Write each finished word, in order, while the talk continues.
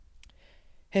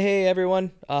Hey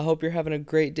everyone, I hope you're having a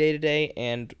great day today,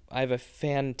 and I have a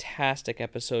fantastic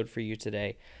episode for you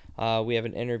today. We have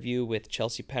an interview with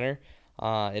Chelsea Penner.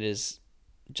 It is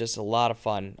just a lot of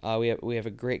fun. We have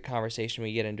a great conversation.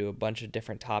 We get into a bunch of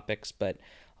different topics, but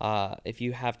if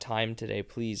you have time today,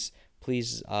 please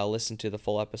listen to the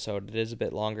full episode. It is a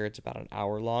bit longer. It's about an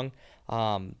hour long,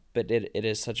 but it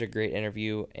is such a great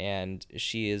interview, and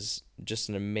she is just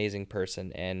an amazing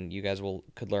person, and you guys will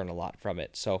could learn a lot from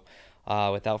it. So,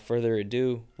 without further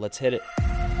ado, let's hit it.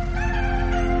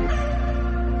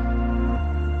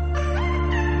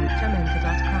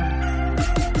 Jamendo.com. Jamendo.com.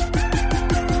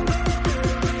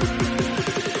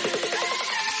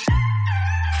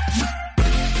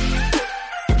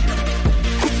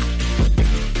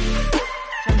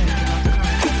 Jamendo.com.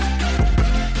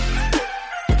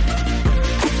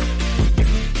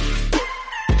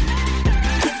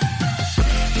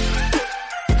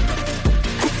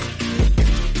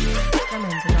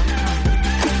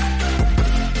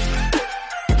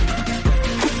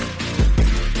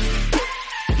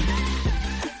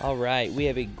 All right, we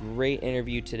have a great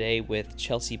interview today with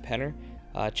Chelsea Penner.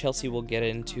 Chelsea will get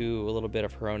into a little bit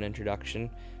of her own introduction,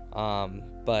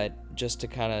 but just to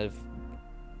kind of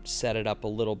set it up a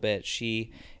little bit,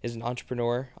 she is an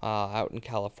entrepreneur out in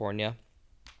California.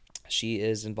 She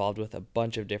is involved with a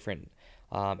bunch of different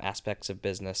aspects of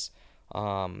business.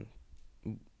 Um,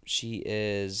 she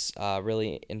is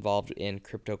really involved in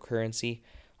cryptocurrency.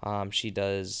 She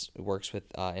does works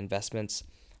with investments,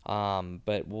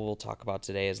 but what we'll talk about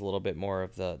today is a little bit more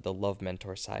of the love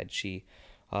mentor side. She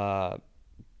uh,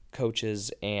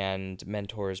 coaches and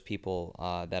mentors people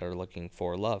that are looking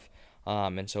for love,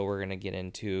 and so we're gonna get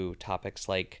into topics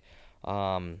like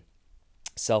um,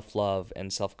 self-love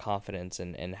and self-confidence,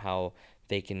 and how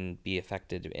they can be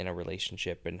affected in a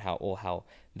relationship, and how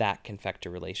that can affect a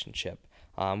relationship.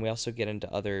 We also get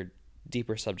into other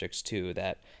deeper subjects too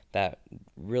that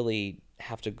really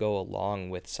have to go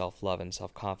along with self-love and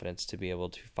self-confidence to be able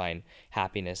to find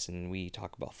happiness, and we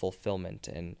talk about fulfillment,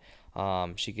 and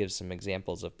she gives some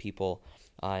examples of people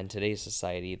in today's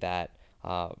society that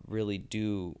really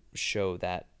do show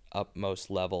that utmost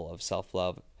level of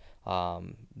self-love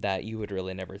that you would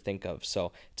really never think of.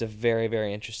 So it's a very,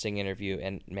 very interesting interview,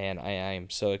 and man, I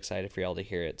am so excited for y'all to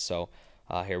hear it. So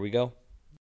here we go.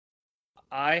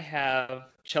 I have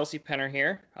Chelsea Penner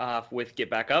here with Get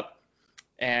Back Up.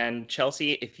 And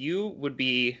Chelsea, if you would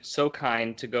be so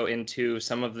kind to go into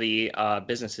some of the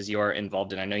businesses you are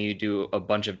involved in. I know you do a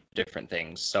bunch of different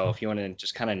things. So if you want to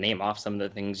just kind of name off some of the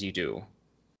things you do.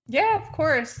 Yeah, of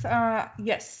course.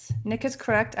 Yes, Nick is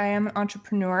correct. I am an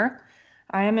entrepreneur.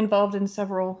 I am involved in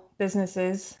several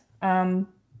businesses. I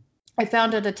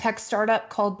founded a tech startup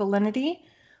called Belinity,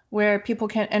 where people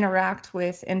can interact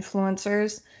with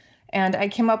influencers. And I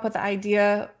came up with the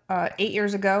idea 8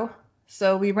 years ago.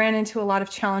 So we ran into a lot of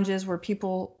challenges where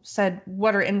people said,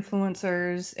 "What are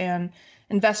influencers?" And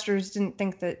investors didn't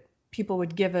think that people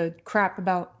would give a crap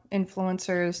about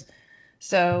influencers.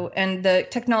 So, and the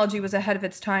technology was ahead of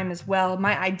its time as well.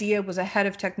 My idea was ahead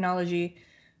of technology.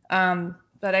 But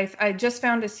I just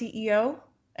found a CEO,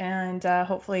 and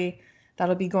hopefully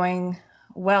that'll be going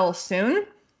well soon.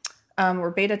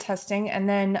 We're beta testing. And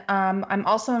then I'm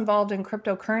also involved in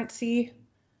cryptocurrency.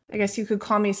 I guess you could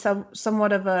call me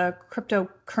somewhat of a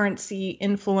cryptocurrency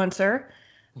influencer.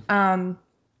 Um,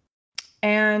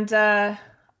 and I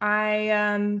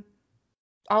am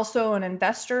also an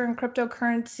investor in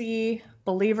cryptocurrency,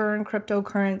 believer in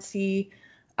cryptocurrency.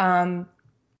 Um,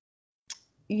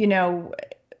 you know,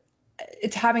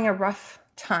 it's having a rough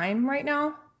time right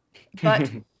now,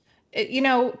 but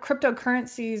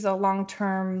cryptocurrency is a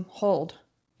long-term hold,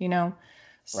 you know. Right.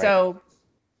 So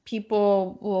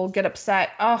people will get upset.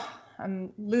 Oh,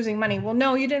 I'm losing money. Well,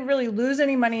 no, you didn't really lose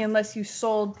any money unless you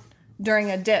sold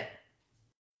during a dip,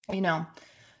 you know.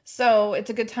 So it's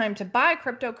a good time to buy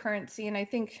cryptocurrency, and I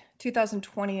think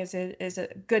 2020 is a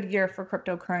good year for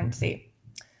cryptocurrency.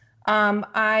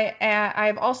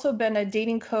 I've also been a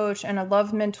dating coach and a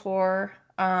love mentor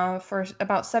for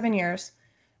about 7 years,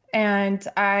 and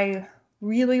I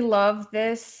really love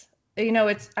this.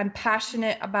 I'm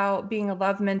passionate about being a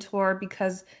love mentor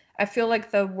because I feel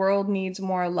like the world needs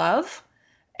more love,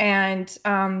 and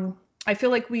I feel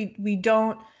like we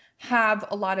don't have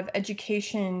a lot of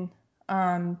education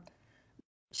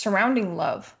surrounding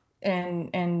love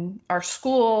in our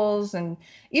schools and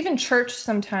even church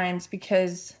sometimes,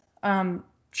 because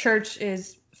church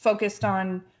is focused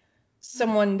on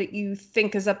someone that you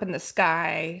think is up in the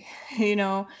sky, you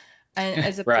know, and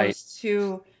as Right.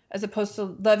 opposed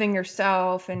to loving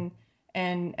yourself and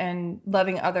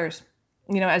loving others,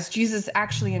 you know, as Jesus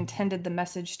actually intended the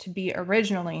message to be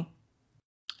originally.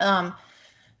 Um,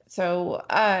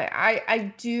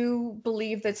 I do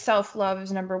believe that self-love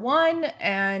is number one,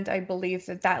 and I believe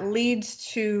that that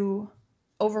leads to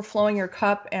overflowing your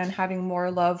cup and having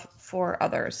more love for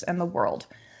others and the world.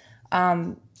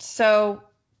 So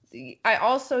I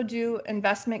also do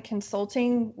investment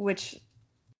consulting, which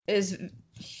is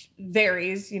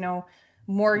varies,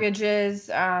 mortgages.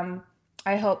 I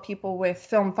help people with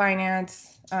film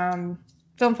finance.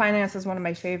 Film finance is one of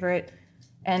my favorite,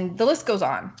 and the list goes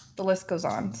on. The list goes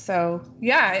on. So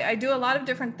yeah, I do a lot of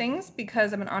different things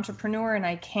because I'm an entrepreneur and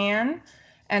I can.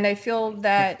 And I feel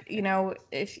that,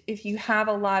 if you have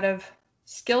a lot of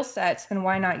skill sets, then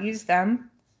why not use them?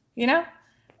 You know?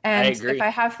 I And if agree. I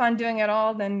have fun doing it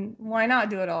all, then why not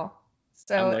do it all? I'm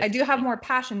So with I do have more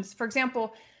passions. For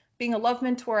example, being a love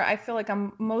mentor, I feel like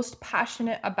I'm most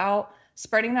passionate about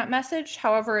spreading that message.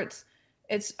 However,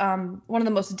 it's one of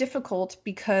the most difficult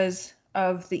because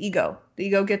of the ego. The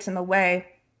ego gets in the way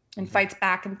and fights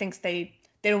back and thinks they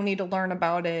don't need to learn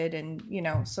about it, and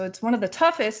so it's one of the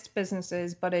toughest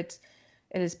businesses, but it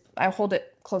is, I hold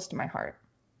it close to my heart.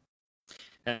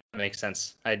 That makes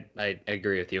sense. I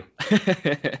agree with you.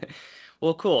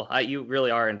 Well, cool. You really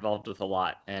are involved with a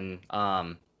lot, and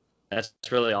that's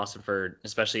really awesome for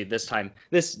especially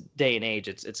this day and age.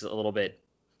 It's a little bit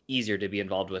easier to be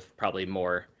involved with probably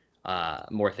more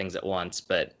things at once,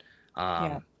 Yeah.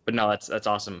 but no, that's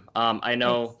awesome. I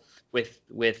know Thanks.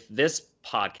 with this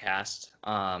podcast,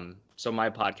 so my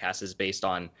podcast is based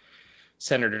on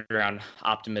centered around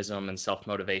optimism and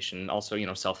self-motivation,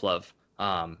 also, self-love.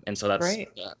 And so that's Great.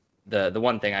 the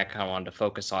one thing I kind of wanted to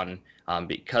focus on,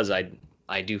 because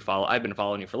I've been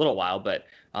following you for a little while, but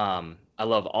I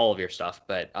love all of your stuff.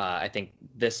 But I think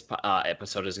this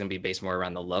episode is going to be based more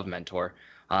around the love mentor,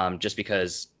 just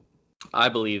because I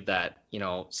believe that,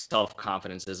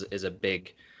 self-confidence is a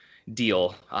big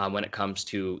deal when it comes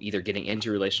to either getting into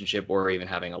a relationship or even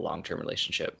having a long-term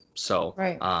relationship. So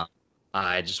Right.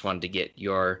 I just wanted to get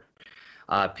your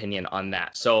opinion on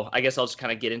that. So I guess I'll just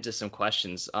kind of get into some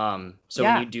questions. So when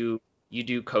Yeah, you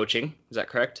do coaching, is that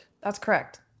correct? that's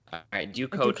correct. All right. I do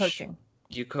coaching.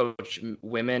 Do you coach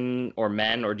women or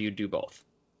men, or do you do both?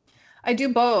 I do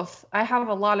both. I have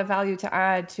a lot of value to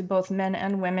add to both men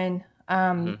and women.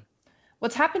 Hmm.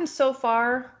 What's happened so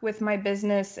far with my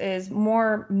business is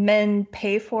more men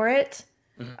pay for it.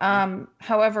 Hmm.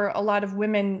 However, a lot of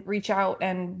women reach out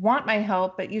and want my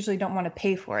help, but usually don't want to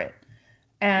pay for it.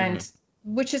 Hmm. And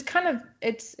which is kind of,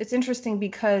 it's interesting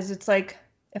because it's like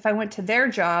if I went to their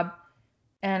job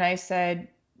and I said,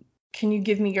 can you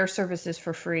give me your services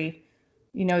for free?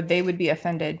 They would be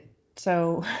offended.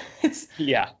 So it's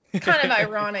Yeah. kind of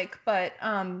ironic, but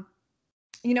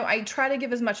I try to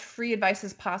give as much free advice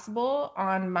as possible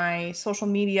on my social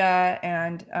media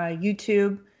and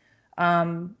YouTube.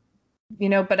 Um,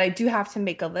 but I do have to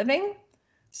make a living.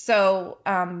 So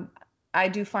I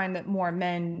do find that more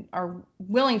men are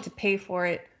willing to pay for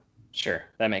it. Sure,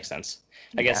 that makes sense.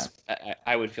 I Yeah. guess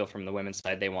I would feel from the women's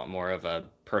side they want more of a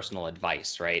personal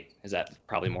advice, right? Is that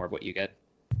probably more of what you get?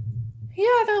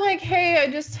 Yeah, they're like, hey, I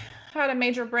just had a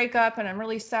major breakup and I'm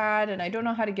really sad and I don't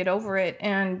know how to get over it.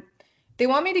 And they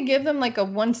want me to give them like a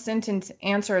one sentence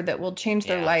answer that will change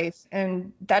their Yeah, life.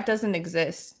 And that doesn't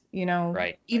exist.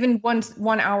 right. Even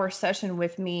 1 hour session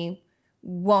with me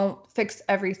won't fix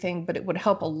everything, but it would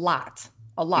help a lot,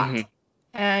 a Hmm. lot.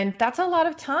 And that's a lot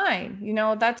of time.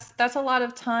 That's a lot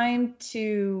of time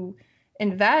to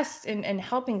invest in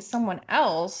helping someone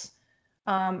else,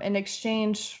 in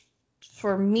exchange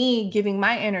for me giving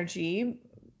my energy,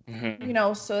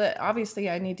 Hmm. so that obviously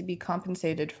I need to be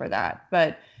compensated for that.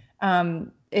 But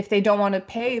if they don't want to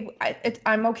pay,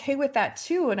 I'm okay with that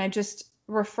too. And I just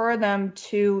refer them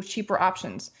to cheaper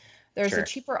options. There's a Sure.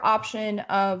 cheaper option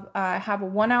of have a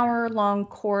 1 hour long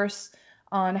course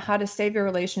on how to save your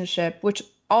relationship, which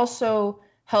also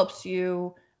helps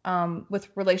you with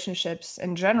relationships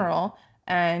in general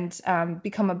and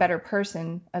become a better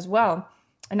person as well.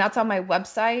 And that's on my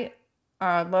website,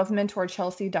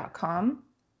 lovementorchelsea.com.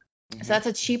 So Hmm. that's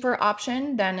a cheaper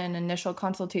option than an initial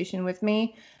consultation with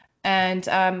me. And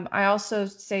I also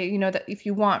say, that if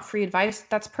you want free advice,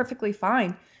 that's perfectly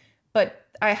fine. But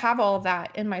I have all of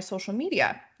that in my social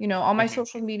media. All my Hmm.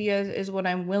 social media is what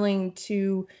I'm willing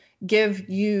to give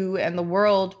you and the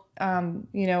world.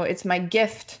 It's my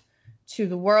gift to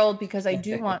the world because I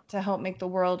do want to help make the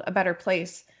world a better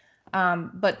place.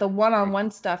 But the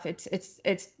one-on-one stuff,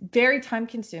 it's very time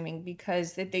consuming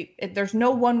because there's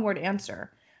no one word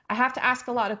answer. I have to ask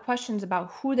a lot of questions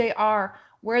about who they are,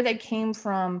 where they came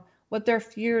from, what their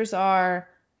fears are,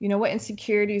 what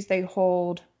insecurities they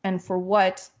hold, and for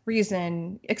what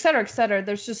reason, et cetera, et cetera.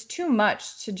 There's just too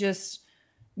much to just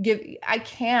I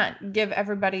can't give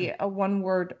everybody a one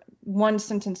word, one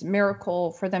sentence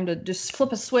miracle for them to just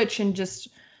flip a switch and just,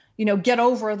 get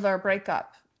over their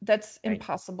breakup. That's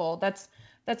impossible.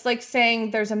 That's like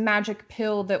saying there's a magic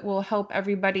pill that will help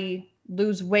everybody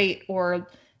lose weight or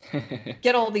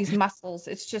get all these muscles.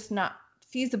 It's just not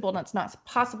feasible, and it's not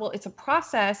possible. It's a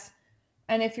process.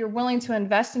 And if you're willing to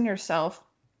invest in yourself,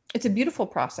 it's a beautiful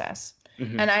process.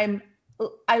 And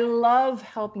I love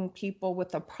helping people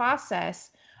with the process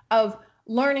of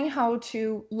learning how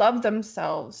to love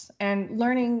themselves and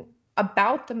learning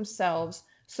about themselves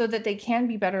so that they can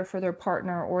be better for their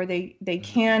partner, or they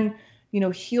can,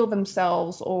 heal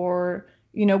themselves, or,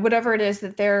 whatever it is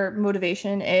that their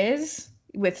motivation is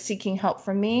with seeking help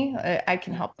from me, I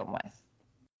can help them with.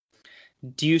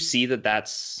 Do you see that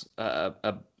that's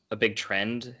a big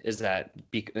trend? Is that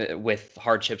with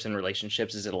hardships in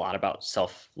relationships, is it a lot about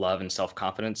self-love and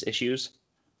self-confidence issues?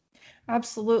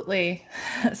 Absolutely.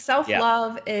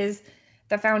 Self-love is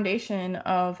the foundation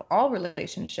of all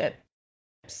relationships.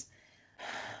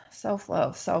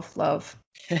 Self-love.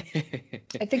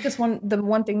 I think it's the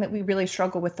one thing that we really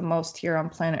struggle with the most here on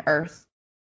planet Earth.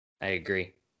 I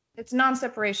agree. It's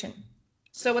non-separation.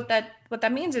 So what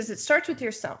that means is it starts with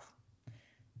yourself.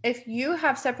 If you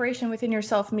have separation within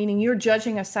yourself, meaning you're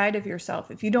judging a side of yourself,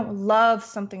 if you don't love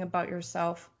something about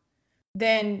yourself,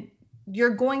 then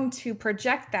you're going to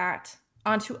project that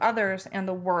onto others and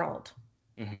the world.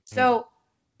 So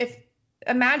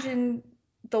imagine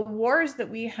the wars that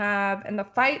we have and the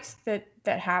fights that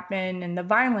happen and the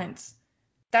violence,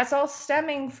 that's all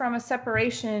stemming from a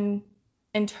separation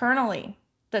internally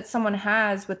that someone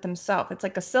has with themselves. It's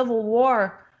like a civil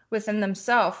war within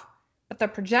themselves, but they're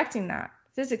projecting that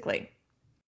physically.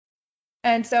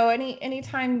 And so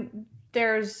anytime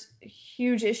there's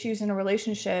huge issues in a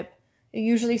relationship, it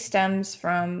usually stems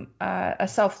from a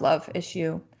self-love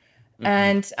issue.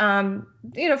 And,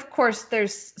 of course,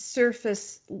 there's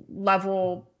surface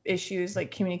level issues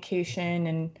like communication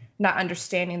and not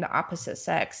understanding the opposite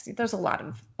sex. There's a lot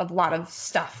of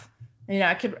stuff.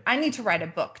 I need to write a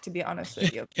book, to be honest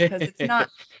with you, because it's not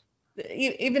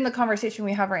even the conversation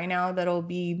we have right now that'll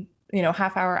be,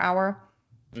 half hour,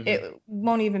 it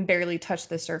won't even barely touch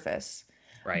the surface.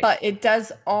 Right. But it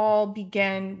does all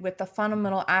begin with the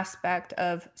fundamental aspect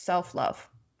of self-love,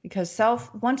 because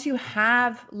once you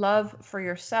have love for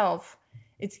yourself,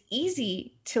 it's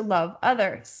easy to love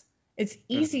others. It's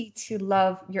easy to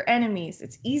love your enemies.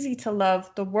 It's easy to love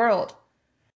the world.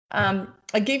 I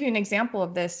gave you an example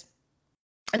of this,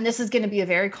 and this is going to be a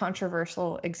very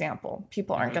controversial example.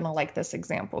 People aren't going to like this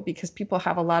example because people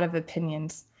have a lot of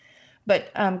opinions.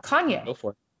 But Kanye. Go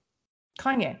for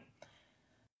it.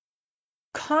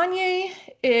 Kanye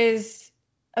is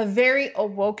a very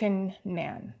awoken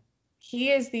man.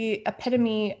 He is the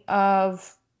epitome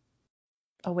of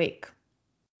awake.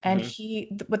 And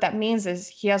what that means is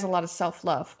he has a lot of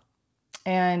self-love.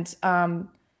 And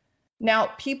now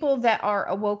people that are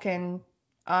awoken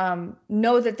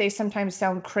know that they sometimes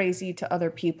sound crazy to other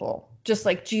people, just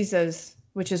like Jesus,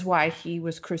 which is why he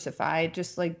was crucified,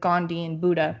 just like Gandhi and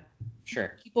Buddha.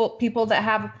 Sure. People that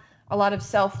have a lot of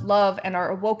self-love and are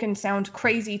awoken sound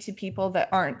crazy to people that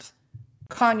aren't.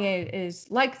 Kanye is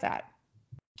like that.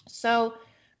 So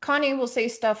Kanye will say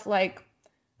stuff like,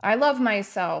 I love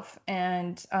myself,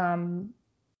 and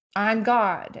I'm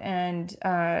God,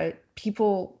 and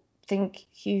people think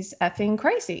he's effing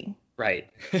crazy. Right.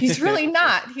 He's really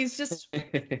not. He's just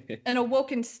an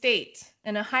awoken state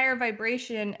in a higher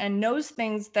vibration and knows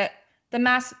things that the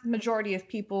mass majority of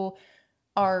people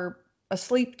are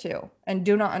asleep to and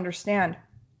do not understand.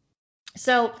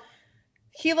 So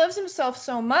he loves himself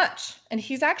so much, and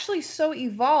he's actually so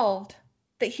evolved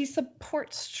that he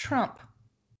supports Trump.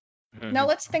 Now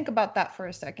let's think about that for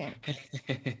a second.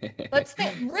 Let's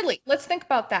think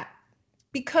about that,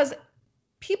 because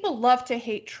people love to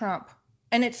hate Trump,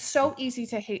 and it's so easy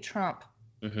to hate Trump.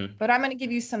 But I'm going to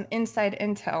give you some inside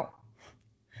intel.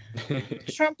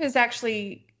 Trump is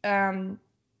actually I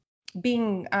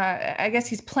guess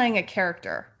he's playing a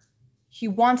character. He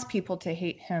wants people to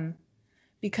hate him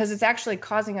because it's actually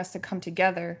causing us to come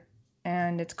together,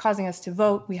 and it's causing us to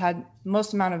vote. We had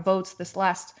most amount of votes this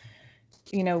last,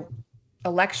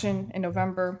 election in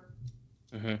November.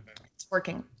 It's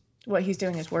working. What he's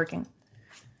doing is working.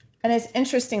 And it's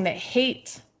interesting that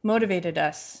hate motivated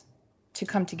us to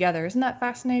come together. Isn't that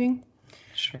fascinating?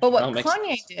 Sure. But what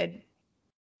Kanye did,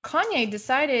 Kanye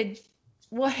decided,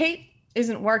 well, hate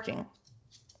isn't working,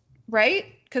 right?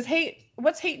 Because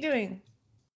what's hate doing?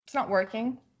 It's not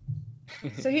working.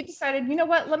 So he decided, you know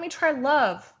what? Let me try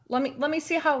love. Let me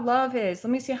see how love is.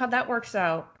 Let me see how that works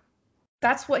out.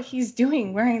 That's what he's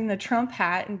doing, wearing the Trump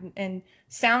hat and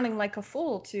sounding like a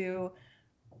fool to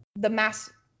the mass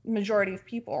majority of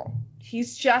people.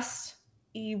 He's just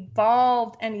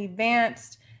evolved and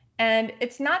advanced. And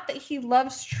it's not that he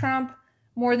loves Trump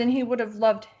more than he would have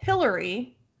loved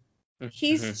Hillary.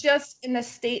 He's just in a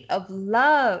state of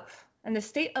love. And the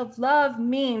state of love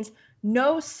means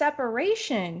no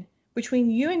separation between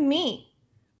you and me,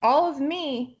 all of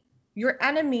me, your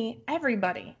enemy,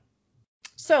 everybody.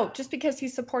 So just because he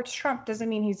supports Trump doesn't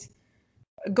mean he's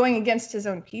going against his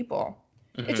own people.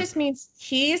 It just means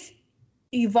he's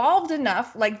evolved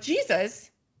enough, like Jesus,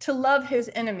 to love his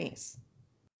enemies.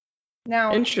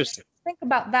 Now, Interesting. Think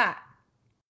about that.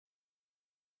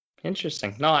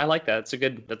 Interesting. No, I like that.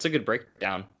 That's a good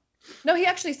breakdown. No, he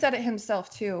actually said it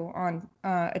himself too on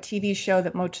a TV show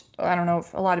that I don't know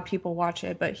if a lot of people watch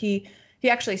it, but he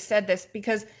actually said this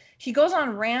because he goes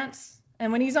on rants,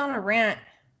 and when he's on a rant,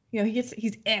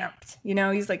 he's amped,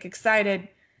 he's like excited,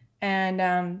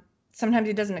 and sometimes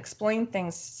he doesn't explain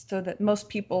things so that most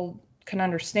people can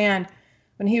understand.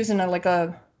 When he was in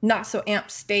a not so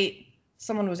amped state,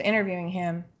 someone was interviewing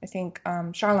him. I think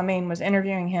Charlemagne was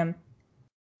interviewing him,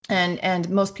 and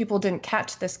most people didn't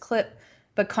catch this clip,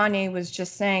 but Kanye was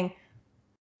just saying,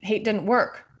 hate didn't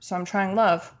work, so I'm trying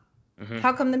love.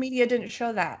 How come the media didn't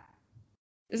show that?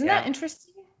 Isn't that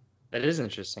interesting? That is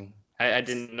interesting. I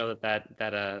didn't know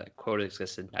that quote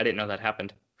existed. I didn't know that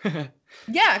happened.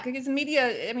 Yeah, because the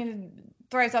media,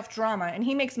 thrives off drama, and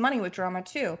he makes money with drama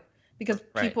too, because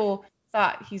people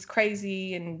thought he's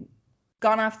crazy and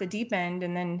gone off the deep end,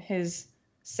 and then his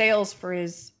sales for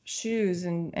his shoes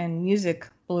and music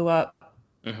blew up.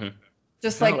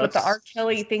 Just like with the R.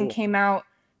 Kelly thing came out,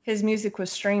 his music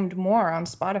was streamed more on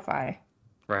Spotify.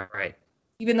 Right.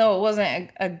 Even though it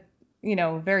wasn't a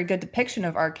very good depiction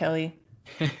of R. Kelly.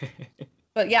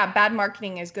 But yeah, bad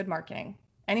marketing is good marketing.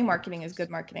 Any marketing is good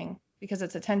marketing because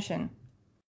it's attention.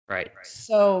 Right.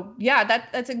 So yeah,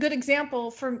 that's a good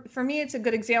example. For me, it's a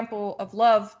good example of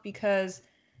love because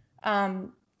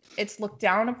it's looked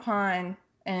down upon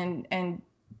and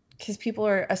because people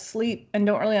are asleep and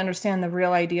don't really understand the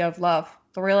real idea of love.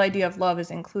 The real idea of love is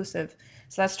inclusive.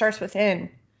 So that starts within.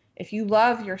 If you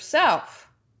love yourself,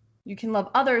 you can love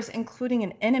others, including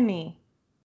an enemy.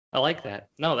 I like that.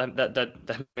 No,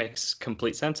 that makes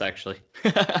complete sense, actually.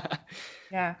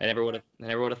 Yeah. I never would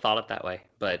have thought it that way.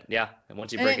 But yeah,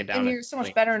 once you break it down, and you're so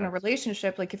much better in a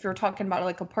relationship. Like if you're talking about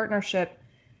like a partnership,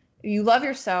 you love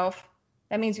yourself.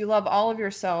 That means you love all of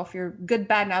yourself. You're good,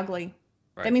 bad, and ugly.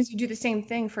 Right. That means you do the same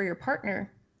thing for your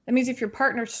partner. That means if your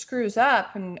partner screws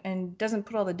up and doesn't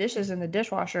put all the dishes in the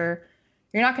dishwasher,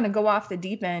 you're not going to go off the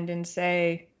deep end and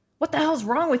say, what the hell's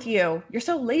wrong with you? You're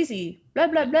so lazy, blah,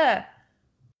 blah, blah.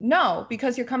 No,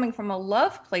 because you're coming from a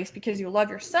love place because you love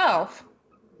yourself.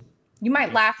 You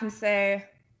might laugh and say,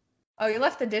 oh, you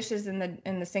left the dishes in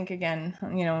the sink again,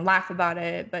 and laugh about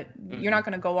it, but you're not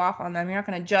going to go off on them. You're not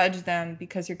going to judge them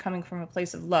because you're coming from a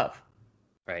place of love.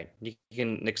 Right. You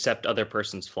can accept other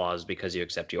person's flaws because you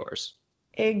accept yours.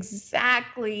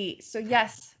 Exactly. So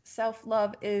yes,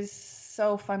 self-love is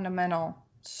so fundamental,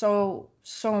 so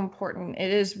important.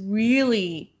 It is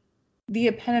really the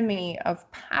epitome of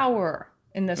power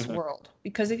in this world,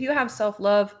 because if you have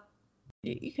self-love,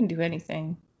 you can do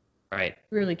anything. Right.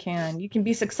 You really can. You can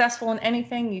be successful in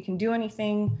anything. You can do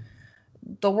anything.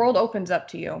 The world opens up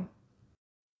to you.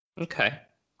 Okay.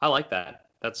 I like that.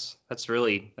 That's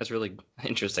really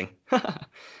interesting.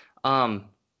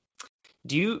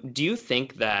 Do you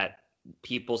think that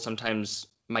people sometimes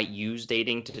might use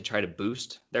dating to try to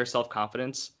boost their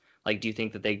self-confidence? Like, do you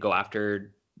think that they go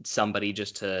after somebody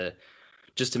just to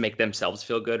make themselves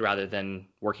feel good rather than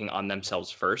working on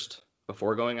themselves first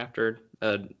before going after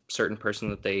a certain person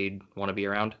that they want to be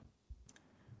around?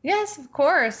 Yes, of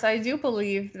course. I do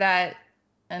believe that.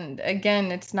 And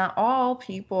again, it's not all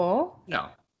people. No.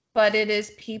 But it is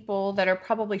people that are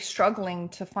probably struggling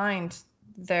to find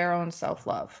their own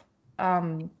self-love.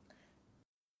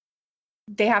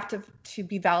 They have to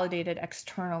be validated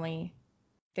externally.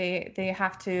 They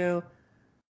have to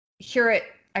hear it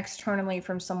externally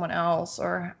from someone else,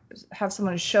 or have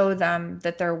someone show them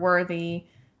that they're worthy,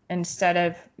 instead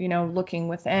of looking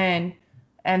within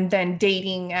and then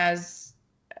dating as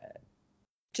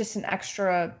just an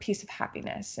extra piece of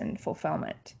happiness and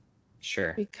fulfillment.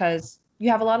 Sure. Because you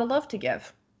have a lot of love to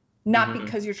give, not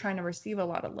because you're trying to receive a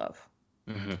lot of love.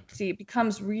 See, it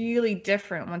becomes really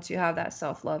different once you have that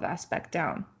self-love aspect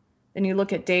down. Then you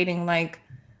look at dating like,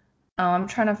 I'm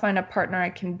trying to find a partner I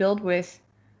can build with,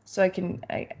 so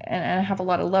I have a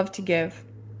lot of love to give,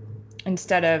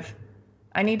 instead of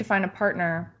I need to find a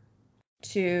partner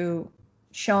to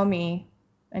show me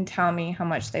and tell me how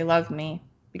much they love me,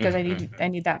 because Mm-hmm. I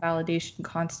need that validation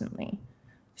constantly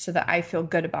so that I feel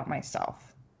good about myself.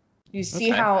 You see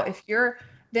Okay. how if you're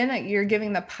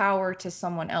giving the power to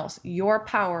someone else. Your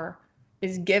power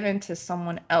is given to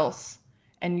someone else,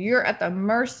 and you're at the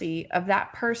mercy of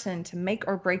that person to make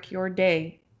or break your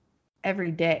day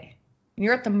every day.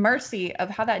 You're at the mercy of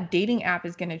how that dating app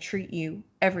is going to treat you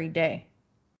every day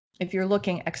if you're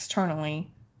looking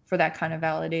externally for that kind of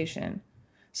validation.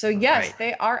 So yes, Right.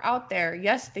 they are out there.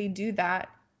 Yes, they do that.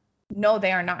 No,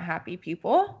 they are not happy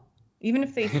people. Even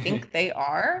if they think they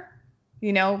are,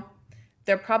 you know,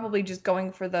 they're probably just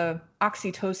going for the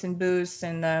oxytocin boost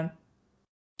and the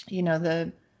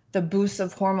boost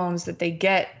of hormones that they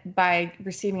get by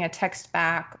receiving a text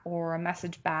back or a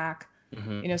message back.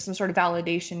 Mm-hmm. Some sort of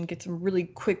validation gets them really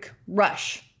quick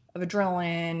rush of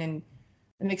adrenaline, and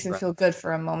it makes them Right. feel good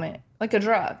for a moment, like a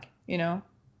drug.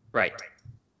 Right.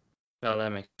 No,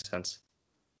 that makes sense.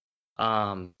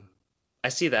 I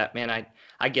see that, man.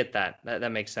 I get that.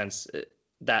 That makes sense.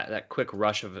 That quick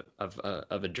rush of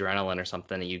adrenaline or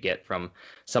something that you get from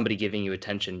somebody giving you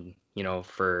attention,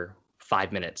 for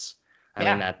 5 minutes. I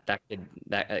mean, Yeah.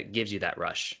 that gives you that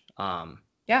rush.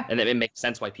 Yeah. And it makes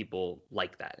sense why people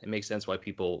like that. It makes sense why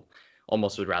people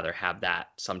almost would rather have that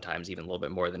sometimes even a little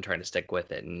bit more than trying to stick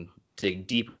with it and dig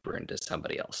deeper into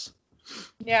somebody else.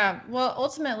 Yeah. Well,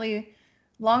 ultimately,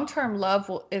 long-term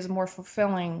love is more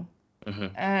fulfilling, Hmm.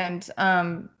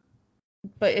 and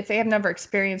but if they have never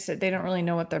experienced it, they don't really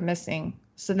know what they're missing.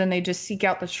 So then they just seek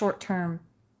out the short-term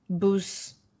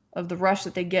boosts of the rush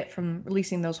that they get from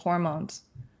releasing those hormones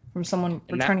from someone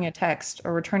And that returning a text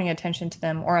or returning attention to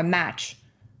them or a match,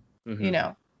 you hmm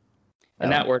know. and So,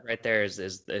 that word right there is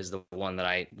the one that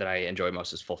I enjoy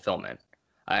most is fulfillment.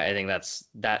 I think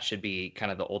that should be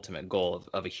kind of the ultimate goal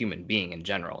of a human being in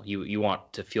general. You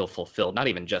want to feel fulfilled, not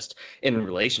even just in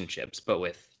relationships, but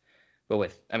with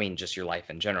I mean just your life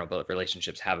in general. But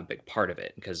relationships have a big part of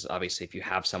it because obviously if you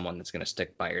have someone that's going to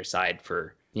stick by your side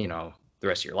for the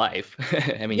rest of your life,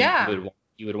 I mean yeah.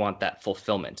 you would want that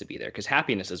fulfillment to be there because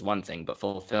happiness is one thing, but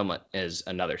fulfillment is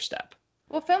another step.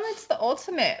 Fulfillment's the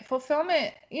ultimate.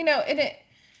 Fulfillment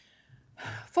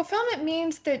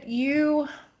means that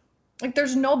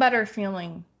there's no better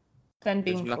feeling than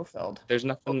There's being nothing. fulfilled. There's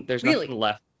nothing. There's Really. nothing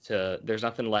left to. There's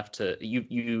nothing left to.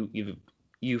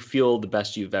 You feel the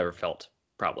best you've ever felt,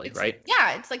 probably, right?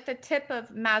 It's like the tip of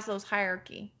Maslow's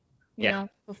hierarchy, Yeah.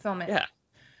 fulfillment. Yeah.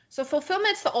 So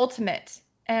fulfillment's the ultimate.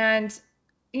 And,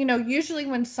 usually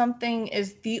when something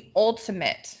is the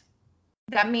ultimate,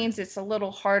 that means it's a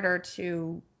little harder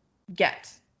to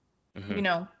get, you Hmm.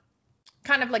 know,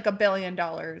 kind of like $1 billion.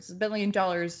 $1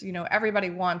 billion, everybody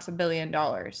wants $1 billion.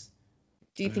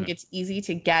 Do you think Hmm. it's easy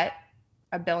to get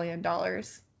 $1 billion?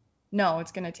 No,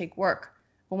 it's going to take work.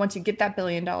 But once you get that $1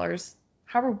 billion,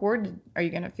 how rewarded are you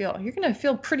going to feel? You're going to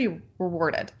feel pretty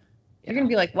rewarded. You're Yeah. going to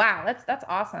be like, wow, that's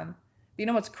awesome. But you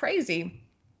know what's crazy?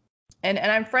 And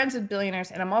I'm friends with billionaires,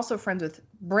 and I'm also friends with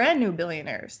brand new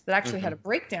billionaires that actually had Hmm. a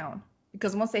breakdown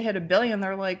because once they hit $1 billion,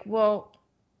 they're like, well,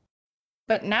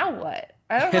 but now what?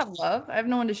 I don't have love. I have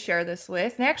no one to share this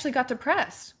with. And they actually got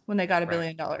depressed when they got $1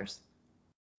 Right. billion.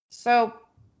 So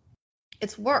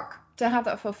it's work to have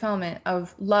that fulfillment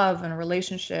of love and a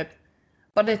relationship,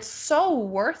 but it's so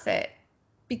worth it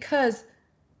because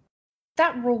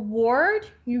that reward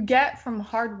you get from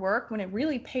hard work when it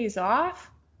really pays off,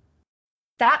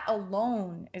 that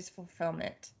alone is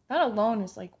fulfillment. That alone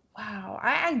is like, wow,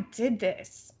 I did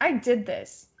this. I did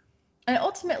this. And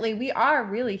ultimately, we are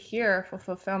really here for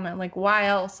fulfillment. Like, why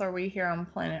else are we here on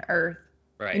planet Earth?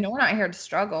 Right. We're not here to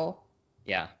struggle.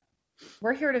 Yeah.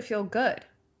 We're here to feel good.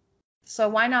 So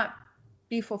why not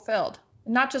be fulfilled?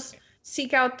 Not just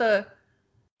seek out the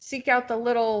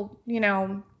little,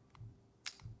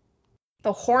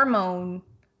 the hormone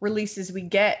releases we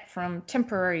get from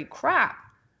temporary crap,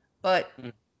 but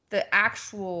Mm. the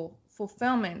actual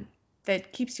fulfillment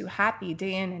that keeps you happy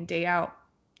day in and day out,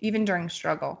 even during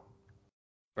struggle.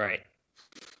 Right.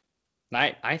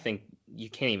 I think you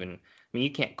can't even. I mean,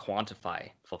 you can't quantify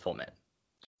fulfillment.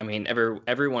 I mean,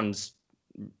 everyone's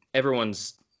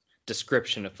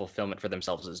description of fulfillment for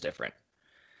themselves is different,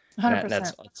 and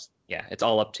that's 100%. yeah. It's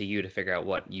all up to you to figure out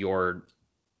what your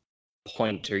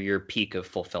point or your peak of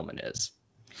fulfillment is.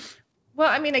 Well,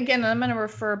 I mean, again, I'm going to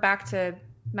refer back to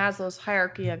Maslow's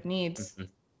hierarchy of needs. Hmm.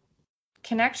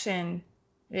 Connection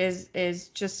is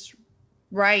just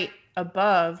right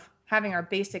above having our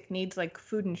basic needs like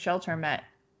food and shelter met.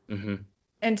 Hmm.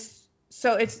 And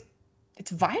so it's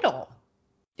vital.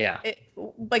 Yeah.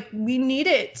 Like we need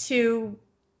it to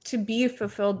be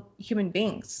fulfilled human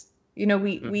beings.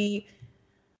 We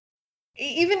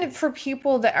even for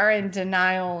people that are in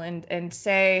denial and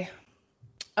say,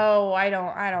 oh, I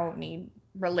don't need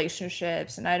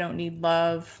relationships and I don't need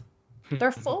love,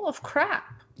 they're full of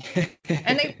crap.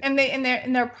 And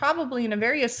they're probably in a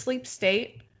very asleep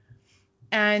state,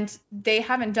 and they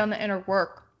haven't done the inner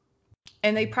work,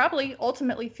 and they probably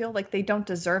ultimately feel like they don't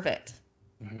deserve it.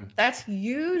 Mm-hmm. That's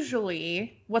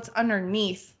usually what's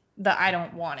underneath the I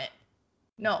don't want it.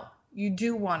 No, you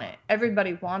do want it.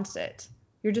 Everybody wants it.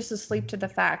 You're just asleep to the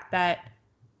fact that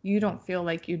you don't feel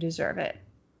like you deserve it.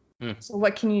 So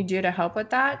what can you do to help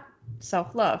with that?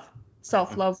 Self-love.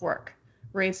 Self-love work.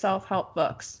 Read self-help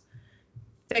books.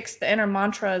 Fix the inner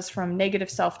mantras from negative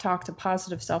self-talk to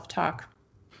positive self-talk.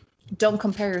 Don't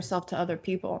compare yourself to other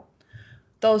people.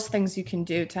 Those things you can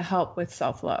do to help with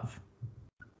self-love.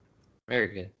 Very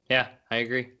good. Yeah, I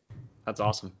agree. That's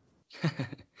awesome.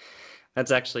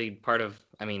 That's actually part of,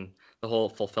 I mean, the whole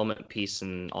fulfillment piece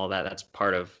and all that. That's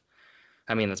part of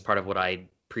what I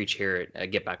preach here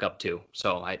at Get Back Up to.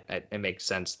 So it makes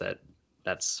sense that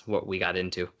that's what we got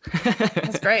into.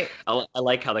 That's great. I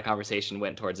like how the conversation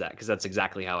went towards that, because that's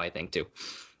exactly how I think too.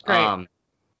 Great.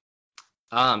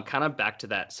 Kind of back to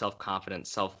that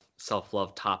self-confidence,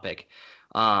 self-love topic.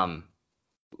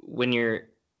 When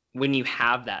you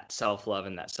have that self-love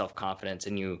and that self-confidence,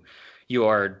 and you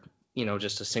are,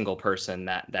 just a single person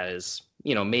that is,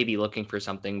 maybe looking for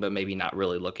something, but maybe not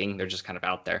really looking. They're just kind of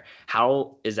out there.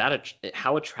 How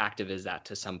attractive is that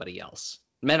to somebody else,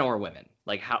 men or women?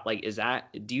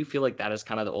 Do you feel like that is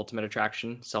kind of the ultimate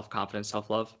attraction, self-confidence,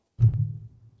 self-love?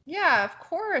 Yeah, of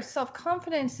course.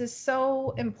 Self-confidence is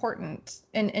so important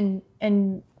in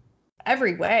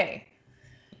every way.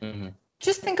 Mm-hmm.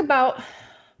 Just think about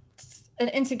an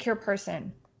insecure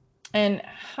person and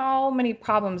how many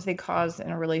problems they cause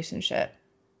in a relationship.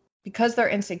 Because they're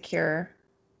insecure,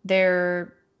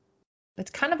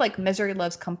 it's kind of like misery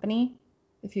loves company,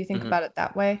 if you think Mm-hmm. about it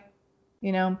that way.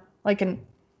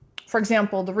 For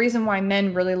example, the reason why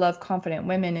men really love confident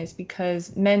women is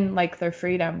because men like their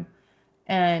freedom,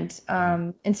 and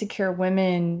insecure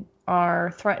women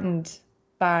are threatened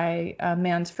by a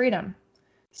man's freedom.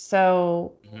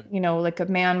 So, like a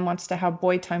man wants to have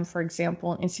boy time, for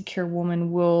example, an insecure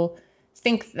woman will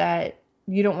think that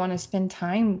you don't want to spend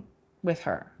time with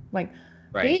her. Like,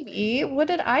 Right. baby, what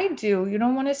did I do? You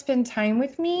don't want to spend time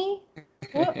with me?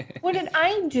 What did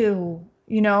I do?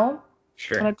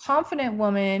 Sure. And a confident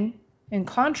woman, in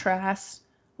contrast,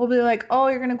 will be like, oh,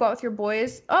 you're gonna go out with your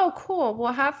boys? Oh, cool.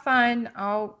 Well, have fun.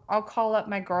 I'll call up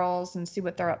my girls and see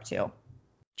what they're up to.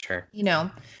 Sure.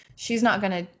 She's not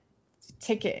gonna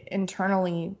take it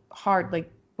internally hard,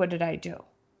 like, what did I do?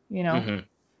 Mm-hmm.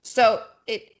 So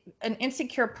an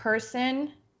insecure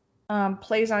person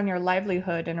plays on your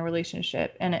livelihood in a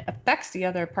relationship, and it affects the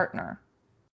other partner.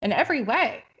 In every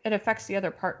way, it affects the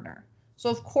other partner. So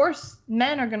of course,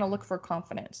 men are going to look for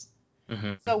confidence.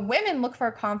 Mm-hmm. So women look for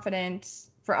confidence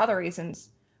for other reasons.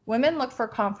 Women look for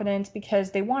confidence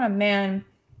because they want a man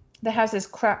that has his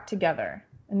crap together,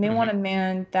 and they Mm-hmm. want a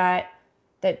man that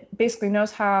basically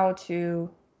knows how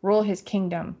to rule his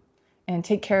kingdom and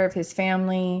take care of his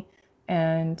family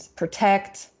and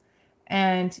protect.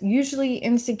 And usually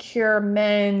insecure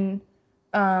men,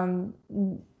 a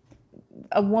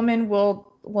woman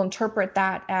will interpret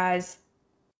that as,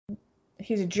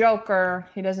 he's a joker.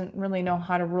 He doesn't really know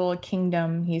how to rule a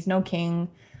kingdom. He's no king.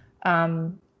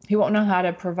 He won't know how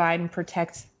to provide and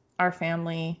protect our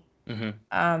family.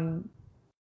 Mm-hmm.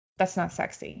 That's not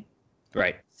sexy.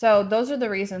 Right. So those are the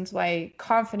reasons why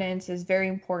confidence is very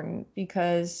important,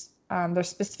 because there's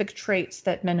specific traits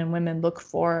that men and women look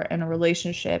for in a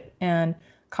relationship, and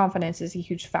confidence is a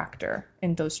huge factor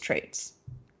in those traits.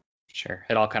 Sure.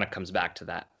 It all kind of comes back to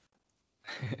that.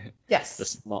 Yes.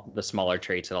 The smaller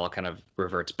traits, it all kind of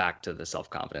reverts back to the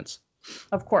self-confidence.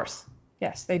 Of course.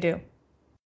 Yes, they do.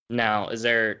 Now, is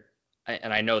there,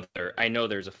 and I know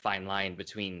there's a fine line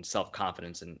between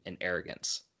self-confidence and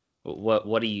arrogance.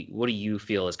 What do you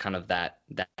feel is kind of that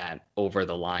over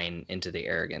the line into the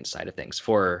arrogance side of things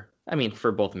for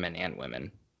both men and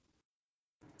women?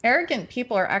 Arrogant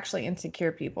people are actually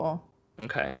insecure people.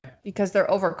 Okay. Because they're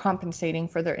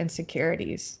overcompensating for their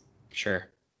insecurities. Sure.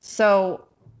 So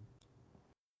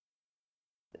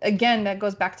again, that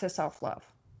goes back to self-love.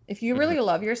 If you really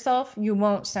love yourself, you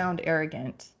won't sound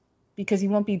arrogant, because you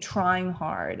won't be trying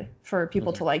hard for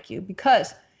people to like you.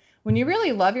 Because when you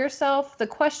really love yourself, the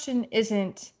question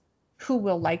isn't who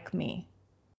will like me.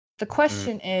 The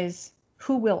question is,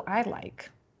 who will I like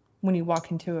when you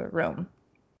walk into a room?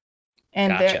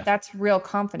 And Gotcha. That's real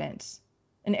confidence.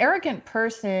 An arrogant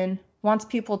person wants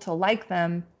people to like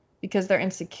them because they're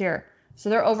insecure. So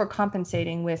they're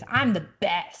overcompensating with, I'm the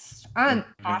best. I'm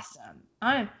awesome.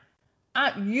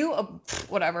 you,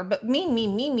 whatever, but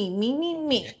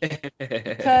me.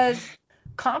 Because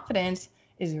confidence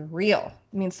is real.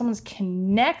 I mean, someone's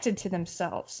connected to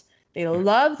themselves. They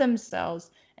love themselves,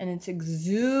 and it's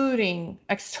exuding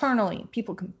externally.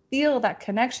 People can feel that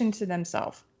connection to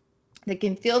themselves. They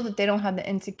can feel that they don't have the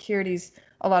insecurities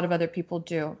a lot of other people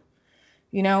do,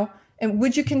 you know? And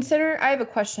would you consider, I have a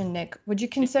question, Nick. Would you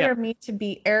consider me to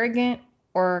be arrogant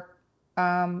or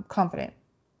confident?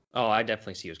 Oh, I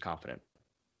definitely see you as confident.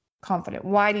 Confident.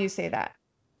 Why do you say that?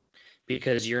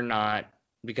 Because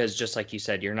just like you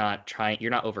said, you're not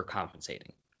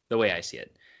overcompensating. The way I see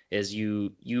it is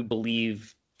you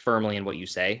believe firmly in what you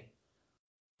say,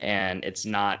 and it's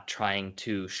not trying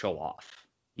to show off.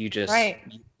 You just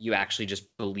you actually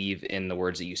just believe in the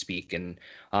words that you speak, and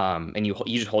you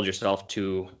just hold yourself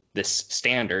to this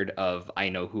standard of I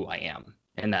know who I am,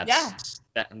 and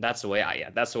that's the way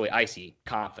I see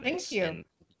confidence. Thank you. And,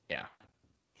 yeah.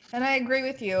 And I agree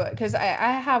with you, because I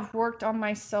have worked on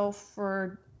myself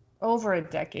for over a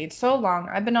decade, so long.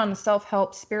 I've been on the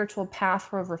self-help spiritual path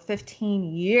for over 15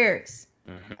 years.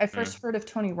 Mm-hmm. I first heard of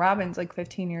Tony Robbins like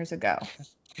 15 years ago.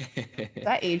 Does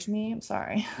that age me? I'm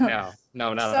sorry. No,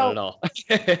 not at all.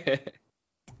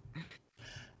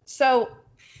 So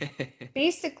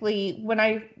basically,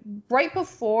 right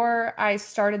before I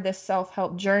started this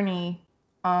self-help journey,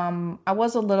 I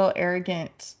was a little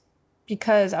arrogant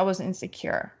because I was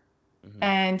insecure. Mm-hmm.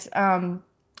 And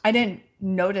I didn't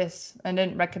notice and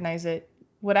didn't recognize it.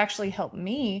 What actually helped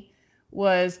me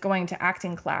was going to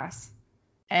acting class.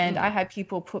 And I had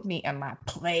people put me in my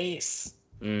place.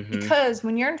 Mm-hmm. Because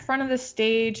when you're in front of the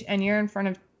stage and you're in front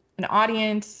of an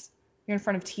audience, you're in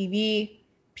front of TV,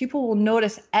 people will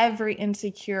notice every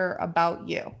insecure about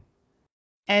you.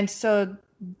 And so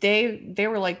they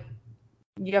were like,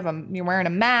 you're wearing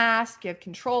a mask, you have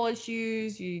control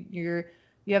issues, you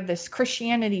have this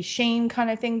Christianity shame kind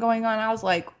of thing going on. I was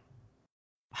like,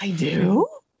 I do?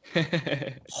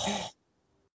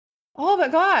 Oh my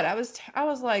God. I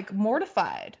was like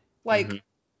mortified. Like, mm-hmm.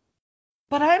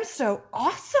 But I'm so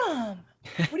awesome.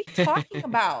 What are you talking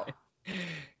about?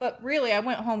 But really, I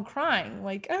went home crying.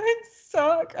 Like, I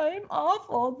suck. I'm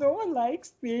awful. No one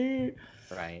likes me.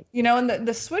 Right. You know, and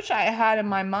the switch I had in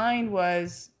my mind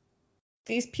was,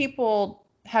 these people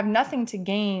have nothing to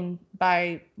gain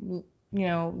by,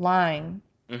 lying.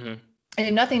 Mm-hmm.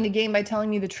 And nothing to gain by telling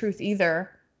me the truth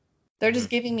either. They're just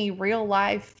giving me real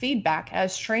live feedback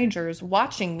as strangers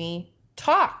watching me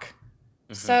talk.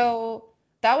 Mm-hmm. So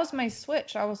that was my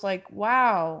switch. I was like,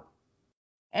 wow.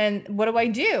 And what do I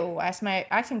do? I asked my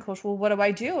acting coach, well, what do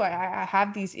I do? I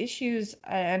have these issues,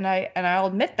 and I'll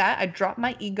admit that. I dropped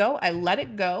my ego. I let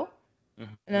it go.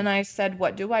 Mm-hmm. And then I said,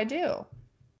 what do I do?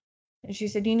 And she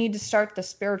said, you need to start the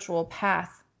spiritual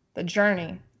path, the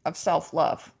journey of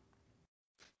self-love.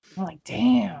 I'm like,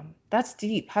 damn, that's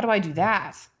deep. How do I do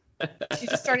that? She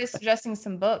just started suggesting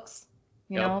some books,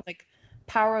 like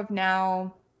Power of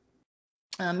Now,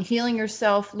 Healing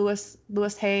Yourself,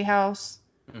 Louis Hay House.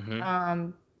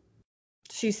 Mm-hmm.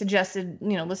 She suggested,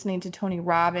 listening to Tony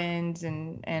Robbins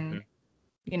and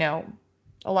a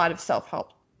lot of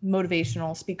self-help,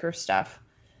 motivational speaker stuff.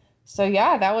 So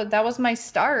yeah, that was my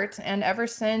start. And ever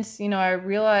since, I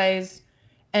realized,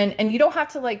 and you don't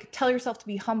have to like tell yourself to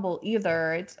be humble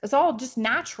either. It's all just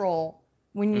natural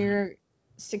when you're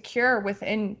secure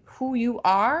within who you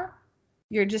are.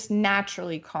 You're just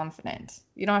naturally confident.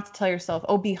 You don't have to tell yourself,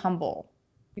 oh, be humble,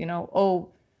 be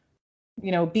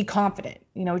confident.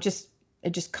 It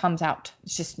just comes out.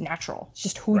 It's just natural. It's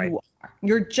just who you are.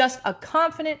 You're just a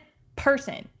confident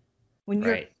person. When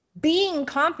you're being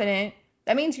confident,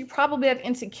 that means you probably have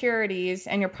insecurities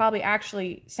and you're probably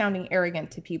actually sounding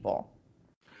arrogant to people.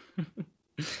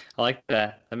 I like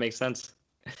that. That makes sense.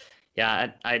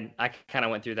 Yeah, I kind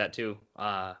of went through that too.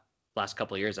 Last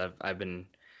couple of years, I've been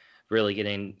really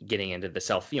getting into the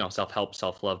self-help,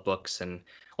 self-love books, and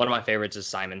one of my favorites is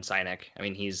Simon Sinek. I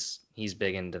mean, he's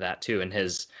big into that too, and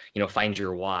his Find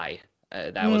Your Why.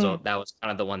 That was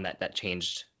kind of the one that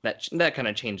changed that kind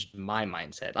of changed my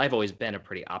mindset. I've always been a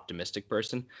pretty optimistic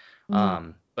person,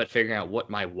 but figuring out what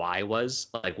my why was,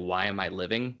 like why am I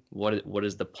living? What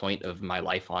is the point of my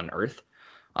life on Earth?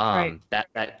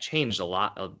 That changed a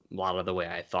lot of the way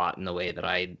I thought and the way that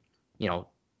I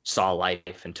saw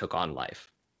life and took on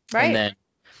life. Right.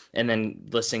 And then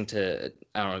listening to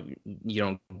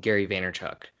Gary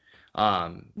Vaynerchuk.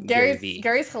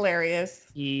 Gary's hilarious.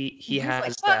 He has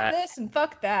like, fuck this and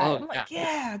fuck that. I'm like,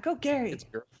 yeah, go Gary.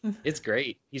 It's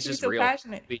great. He's just so real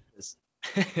passionate.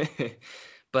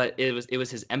 But it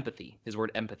was his empathy, his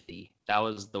word empathy. That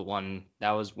was the one.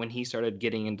 That was when he started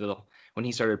when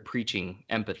he started preaching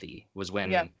empathy, was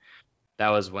when that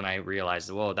was when I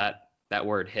realized, whoa, that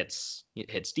word hits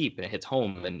deep and it hits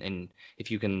home. And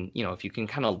if you can, if you can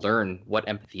kind of learn what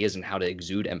empathy is and how to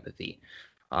exude empathy,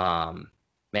 man,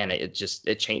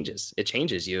 it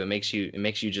changes you. It makes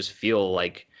you just feel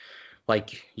like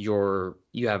you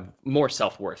have more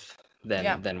self-worth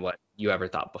than what you ever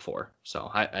thought before. So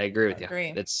I agree with you.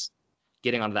 It's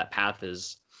getting onto that path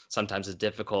is sometimes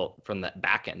difficult from the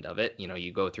back end of it.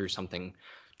 You go through something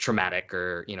traumatic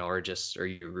or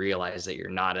you realize that you're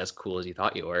not as cool as you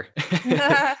thought you were.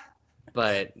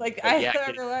 But I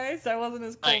realized I wasn't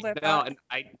as cool as I thought. And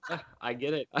I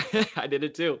get it. I did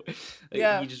it too.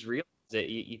 Yeah. You just realize it.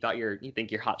 You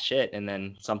think you're hot shit, and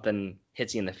then something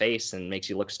hits you in the face and makes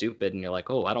you look stupid, and you're like,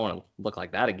 oh, I don't want to look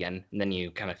like that again. And then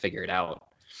you kind of figure it out.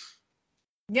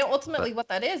 Yeah, ultimately what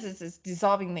that is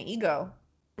dissolving the ego.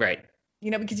 Right.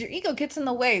 Because your ego gets in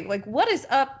the way. Like, what is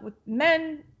up with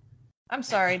men? I'm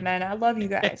sorry, men. I love you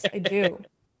guys. I do.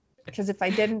 Because if I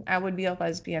didn't, I would be a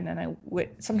lesbian, and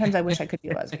sometimes I wish I could be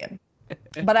a lesbian.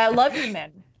 But I love you,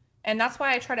 men. And that's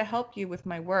why I try to help you with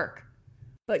my work.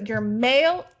 But your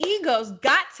male ego's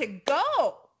got to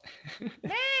go.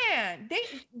 Man,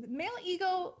 male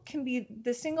ego can be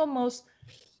the single most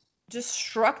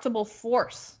destructible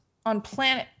force on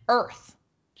planet Earth.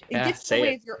 It gets in the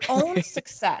way of your own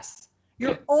success,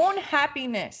 your own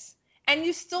happiness, and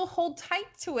you still hold tight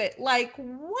to it. Like,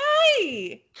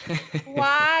 why?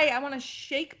 Why? I want to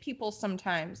shake people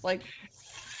sometimes. Like,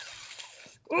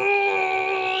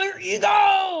 oh, your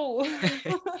ego.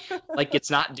 Like it's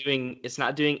not doing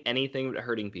anything but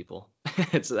hurting people.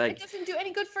 It's like it doesn't do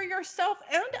any good for yourself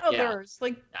and others.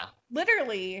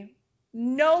 Literally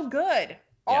no good.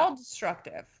 All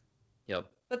destructive. Yep.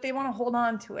 But they want to hold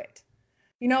on to it.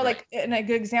 Right. And a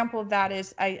good example of that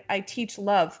is I teach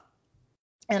love.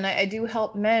 And I do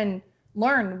help men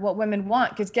learn what women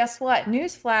want. Because guess what?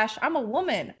 Newsflash, I'm a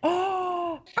woman.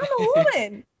 Oh, I'm a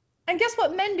woman. And guess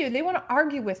what men do? They want to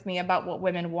argue with me about what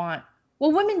women want.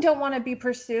 Well, women don't want to be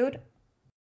pursued.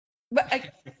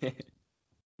 But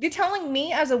you're telling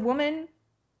me as a woman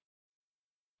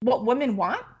what women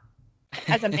want?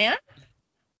 As a man?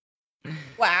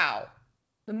 Wow.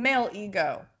 The male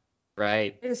ego.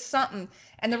 Right. Is something.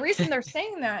 And the reason they're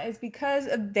saying that is because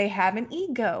they have an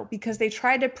ego, because they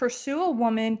tried to pursue a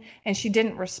woman and she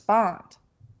didn't respond.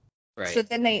 Right. So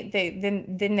then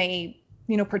they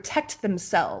protect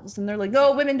themselves, and they're like,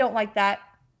 oh, women don't like that.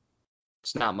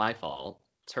 It's not my fault.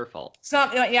 It's her fault. It's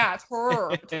not. Yeah, it's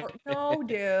her. No,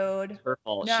 dude. It's her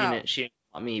fault. No. She didn't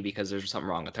want me because there's something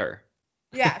wrong with her.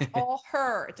 Yeah, it's all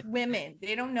her. It's women.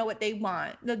 They don't know what they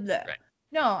want. Blah, blah. Right.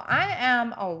 No, I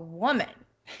am a woman.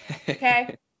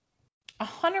 Okay?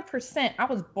 100%. I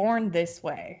was born this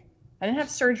way. I didn't have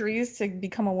surgeries to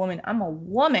become a woman. I'm a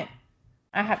woman.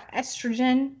 I have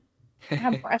estrogen. I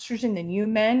have more estrogen than you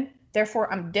men.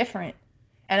 Therefore, I'm different.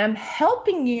 And I'm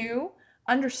helping you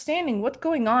understanding what's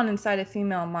going on inside a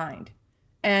female mind.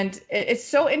 And it's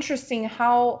so interesting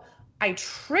how I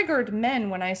triggered men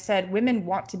when I said women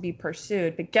want to be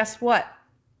pursued. But guess what?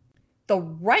 The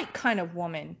right kind of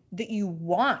woman that you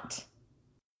wants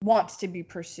to be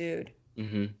pursued.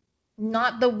 Mm-hmm.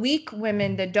 Not the weak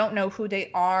women that don't know who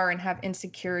they are and have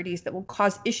insecurities that will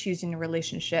cause issues in your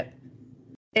relationship.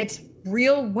 It's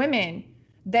real women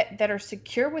that are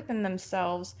secure within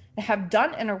themselves, that have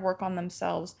done inner work on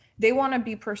themselves. They want to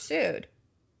be pursued.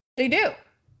 They do.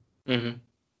 Mm-hmm.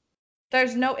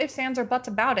 There's no ifs, ands, or buts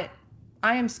about it.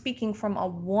 I am speaking from a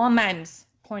woman's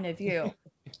point of view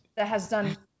that has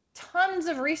done tons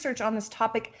of research on this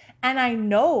topic, and I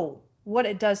know what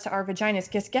it does to our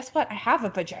vaginas. Guess what? I have a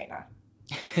vagina.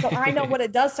 So I know what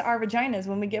it does to our vaginas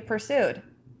when we get pursued.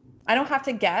 I don't have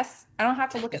to guess. I don't have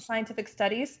to look at scientific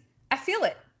studies. I feel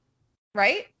it.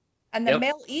 Right? And the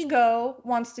male ego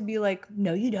wants to be like,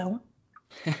 no, you don't.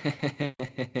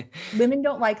 Women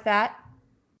don't like that.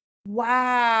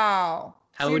 Wow.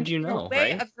 How would you know,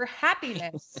 way right? Of your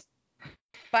happiness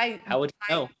by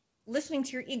listening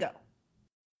to your ego.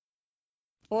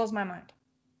 Blows my mind.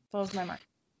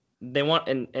 They want,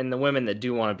 and the women that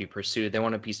do want to be pursued, they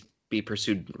want to be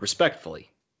pursued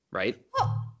respectfully, right?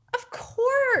 Oh, of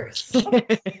course. I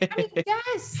mean,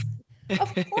 yes.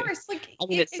 Of course. Like, I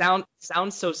mean, it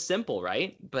sounds so simple,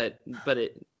 right? But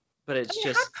it's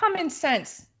just have common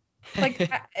sense.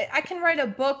 Like I can write a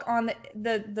book on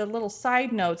the little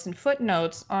side notes and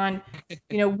footnotes on,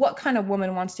 what kind of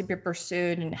woman wants to be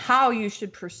pursued and how you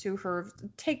should pursue her.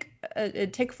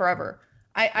 It'd take forever.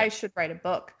 I should write a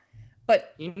book.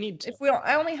 But you need to.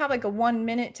 I only have like a 1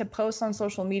 minute to post on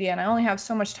social media, and I only have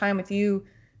so much time with you,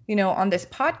 on this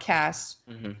podcast,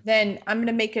 mm-hmm. then I'm going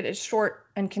to make it as short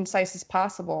and concise as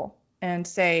possible and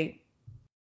say,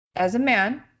 as a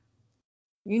man,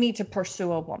 You need to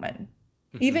pursue a woman.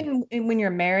 Even when you're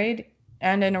married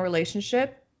and in a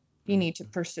relationship, you need to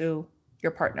pursue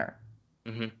your partner.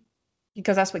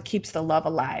 Because that's what keeps the love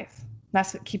alive.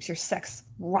 That's what keeps your sex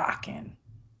rocking.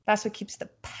 That's what keeps the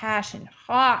passion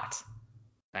hot.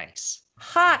 Nice.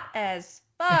 Hot as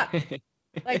fuck.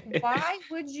 Like, why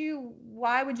would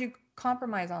you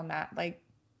compromise on that? Like,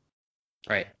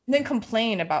 right. And then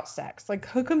complain about sex. Like,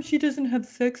 how come she doesn't have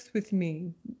sex with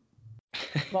me?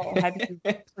 Well, have you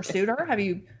pursued her? Have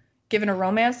you given her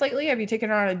romance lately? Have you taken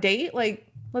her on a date? Like,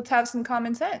 let's have some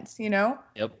common sense, you know?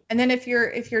 Yep. And then if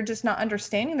you're just not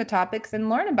understanding the topic, then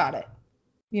learn about it.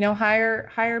 You know,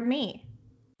 hire me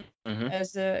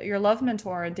as your love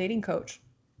mentor and dating coach.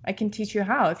 I can teach you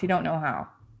how if you don't know how.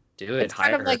 Do it. It's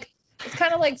kind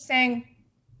of like saying,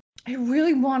 I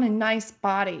really want a nice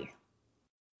body,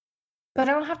 but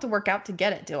I don't have to work out to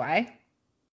get it, do I? Right.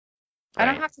 I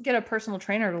don't have to get a personal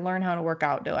trainer to learn how to work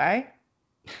out, do I?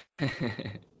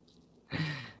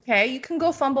 Okay, you can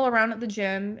go fumble around at the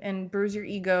gym and bruise your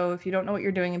ego if you don't know what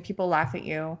you're doing and people laugh at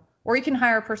you. Or you can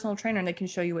hire a personal trainer and they can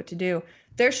show you what to do.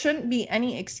 There shouldn't be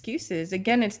any excuses.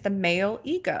 Again, it's the male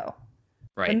ego.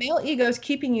 Right. The male ego is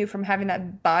keeping you from having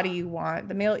that body you want.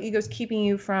 The male ego is keeping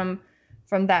you from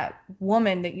that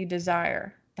woman that you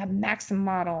desire, that Maxim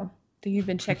model that you've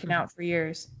been checking out for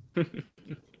years.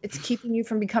 It's keeping you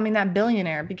from becoming that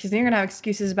billionaire because then you're going to have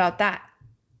excuses about that.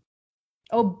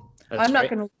 Oh, that's I'm not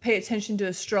going to pay attention to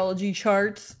astrology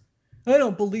charts. I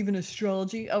don't believe in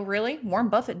astrology. Oh, really? Warren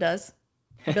Buffett does.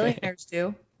 Billionaires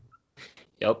do.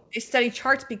 Yep. They study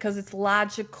charts because it's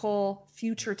logical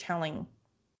future telling.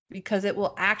 Because it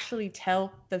will actually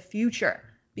tell the future.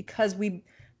 Because the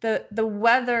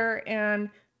weather and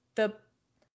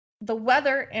the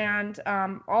weather and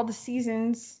all the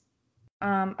seasons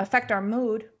affect our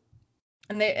mood,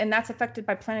 and that's affected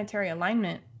by planetary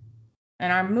alignment.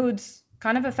 And our moods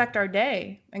kind of affect our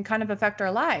day and kind of affect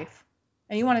our life.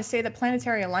 And you want to say that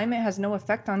planetary alignment has no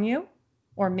effect on you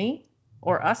or me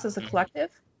or us as a collective?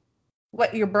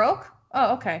 What, you're broke?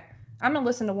 Oh, okay. I'm going to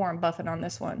listen to Warren Buffett on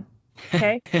this one.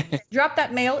 Okay? Drop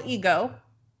that male ego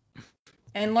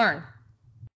and learn.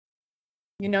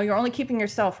 You know, you're only keeping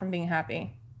yourself from being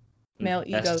happy. Male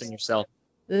egos. Invest in yourself.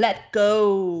 Let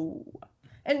go.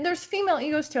 And there's female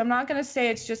egos too. I'm not going to say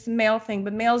it's just a male thing,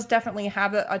 but males definitely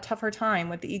have a tougher time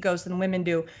with the egos than women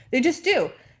do. They just do.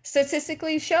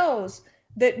 Statistically shows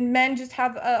that men just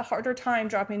have a harder time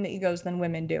dropping the egos than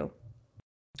women do.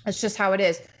 It's just how it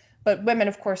is. But women,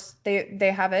 of course,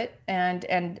 they have it.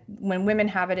 And when women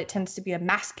have it, it tends to be a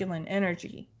masculine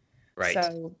energy. Right.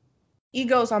 So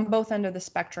egos on both ends of the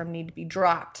spectrum need to be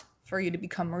dropped for you to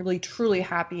become really, truly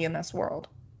happy in this world.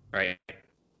 Right.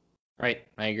 Right.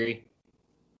 I agree.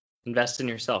 Invest in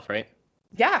yourself, right?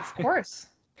 Yeah, of course.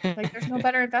 Like, there's no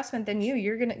better investment than you.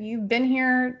 You've been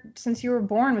here since you were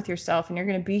born with yourself, and you're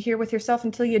going to be here with yourself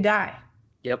until you die.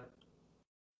 Yep.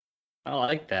 I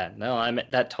like that. No,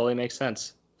 that totally makes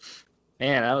sense.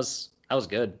 Man, that was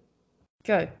good.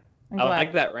 Good. I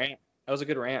like that rant. That was a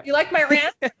good rant. You like my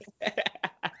rant?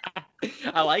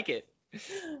 I like it.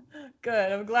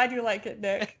 Good. I'm glad you like it,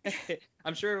 Nick.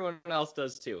 I'm sure everyone else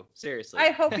does too. Seriously.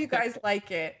 I hope you guys like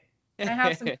it. I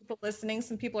have some people listening.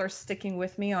 Some people are sticking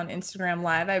with me on Instagram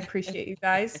Live. I appreciate you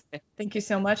guys. Thank you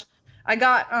so much. I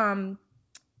got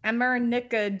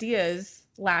Amerinica Diaz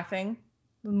laughing,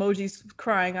 emojis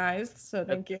crying eyes. So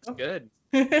thank you. Good.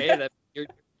 Hey,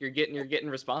 you're getting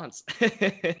response.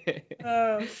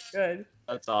 Oh, good.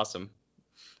 That's awesome.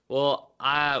 Well,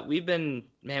 we've been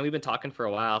talking for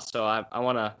a while, so I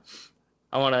wanna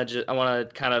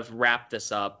kind of wrap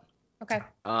this up. Okay.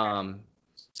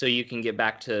 So you can get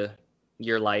back to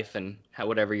your life and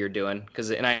whatever you're doing,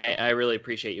 and I really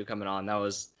appreciate you coming on. That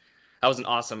was an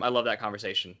awesome. I love that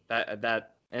conversation.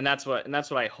 That's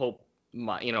what I hope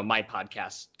my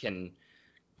podcast can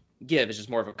give, is just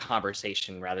more of a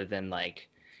conversation rather than like,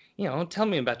 tell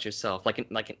me about yourself, like an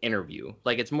interview.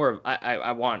 Like, it's more of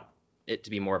I want it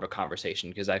to be more of a conversation,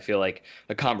 because I feel like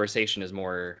a conversation is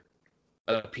more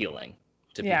appealing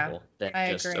to people than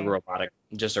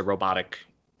just a robotic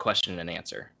question and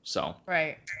answer. So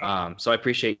right. So I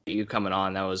appreciate you coming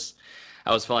on. That was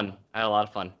fun. I had a lot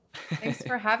of fun. Thanks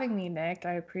for having me, Nick.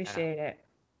 I appreciate it.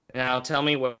 Now tell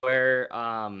me where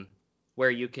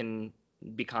you can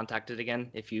be contacted again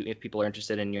if people are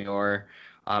interested in your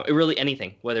really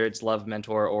anything, whether it's Love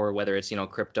Mentor or whether it's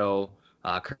crypto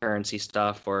currency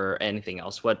stuff or anything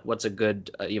else. What's a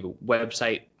good you have a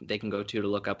website they can go to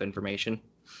look up information?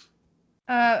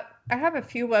 I have a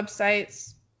few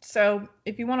websites. So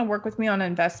if you want to work with me on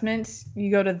investments,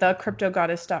 you go to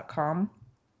thecryptogoddess.com.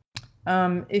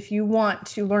 If you want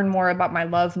to learn more about my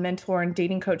Love Mentor and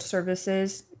dating coach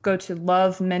services, go to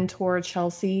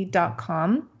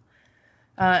lovementorchelsea.com.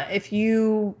 If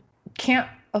you can't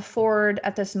afford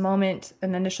at this moment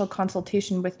an initial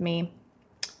consultation with me,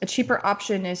 a cheaper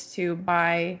option is to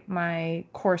buy my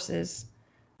courses.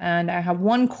 And I have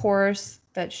one course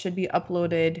that should be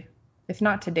uploaded, if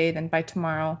not today, then by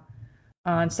tomorrow,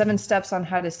 on 7 steps on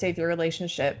how to save your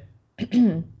relationship.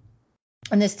 And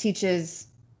this teaches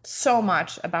so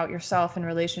much about yourself and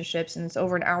relationships, and it's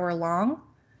over an hour long.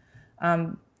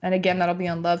 And again, that'll be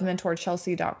on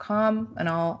lovementorchelsea.com, and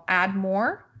I'll add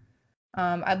more.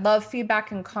 I'd love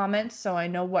feedback and comments so I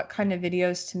know what kind of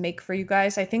videos to make for you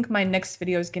guys. I think my next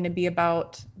video is going to be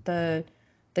about the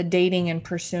dating and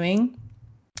pursuing,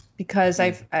 because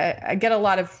I get a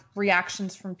lot of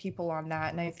reactions from people on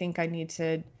that, and I think I need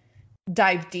to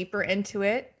dive deeper into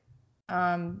it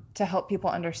to help people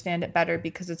understand it better,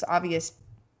 because it's obvious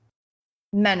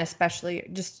men especially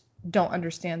just don't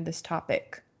understand this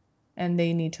topic, and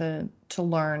they need to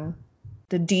learn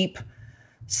the deep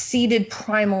seated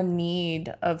primal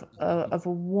need of a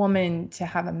woman to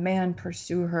have a man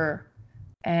pursue her,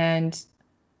 and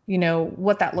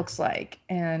what that looks like,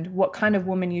 and what kind of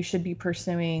woman you should be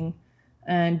pursuing.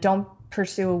 And don't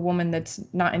pursue a woman that's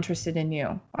not interested in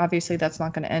you. Obviously that's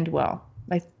not going to end well.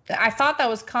 I thought that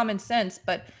was common sense,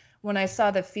 but when I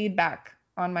saw the feedback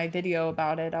on my video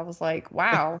about it, I was like,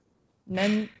 wow,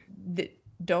 men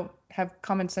don't have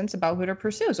common sense about who to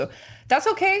pursue. So that's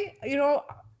okay.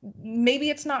 Maybe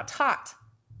it's not taught,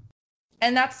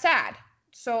 and that's sad.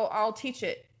 So I'll teach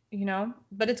it,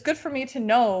 but it's good for me to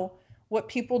know what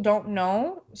people don't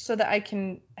know so that I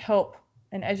can help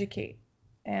and educate.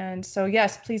 And so,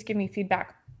 yes, please give me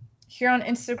feedback. Here on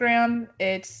Instagram,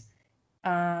 it's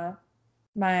my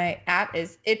 @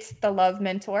 It's the Love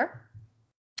Mentor.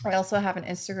 I also have an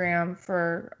Instagram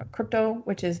for crypto,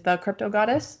 which is the Crypto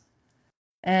Goddess.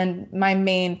 And my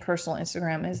main personal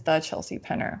Instagram is the Chelsea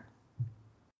Penner.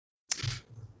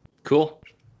 Cool.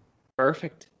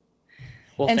 Perfect.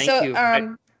 Well, and thank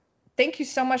you. Thank you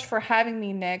so much for having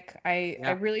me, Nick. I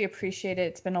really appreciate it.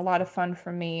 It's been a lot of fun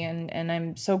for me, and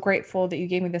I'm so grateful that you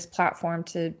gave me this platform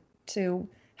to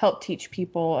help teach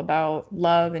people about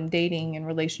love and dating and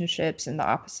relationships and the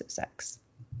opposite sex.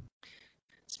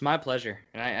 It's my pleasure,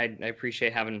 and I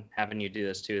appreciate having you do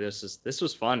this too. This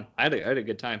was fun. I had a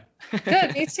good time.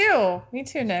 Good, me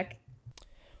too, Nick.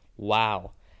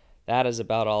 Wow, that is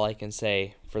about all I can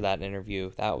say for that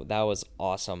interview. That was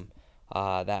awesome.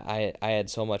 That I had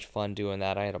so much fun doing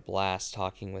that. I had a blast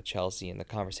talking with Chelsea, and the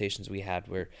conversations we had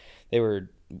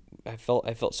I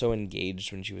felt so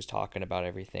engaged when she was talking about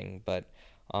everything. But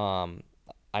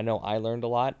I know I learned a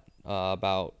lot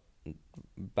about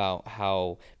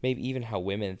how maybe even how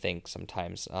women think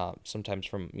sometimes. Sometimes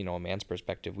from a man's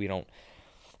perspective, we don't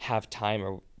have time,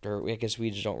 or I guess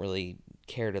we just don't really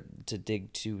care to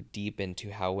dig too deep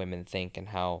into how women think and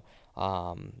how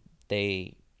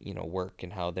they work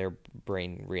and how their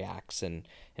brain reacts and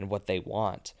what they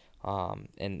want.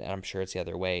 And I'm sure it's the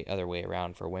other way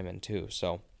around for women too.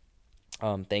 So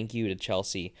thank you to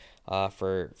Chelsea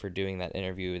for doing that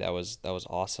interview. That was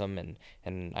awesome,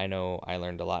 and I know I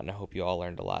learned a lot, and I hope you all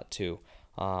learned a lot too.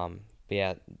 But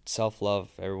yeah,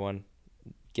 self-love, everyone.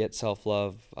 Get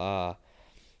self-love.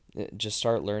 Just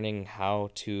start learning how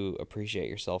to appreciate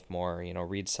yourself more.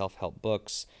 Read self-help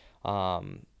books.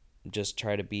 Just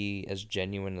try to be as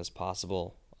genuine as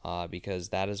possible, because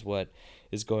that is what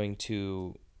is going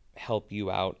to help you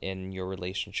out in your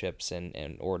relationships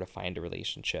or to find a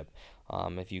relationship.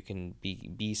 If you can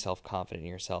be self-confident in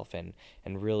yourself and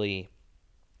really,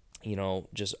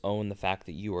 just own the fact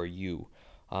that you are you,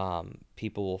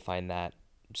 people will find that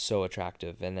so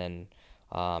attractive, and then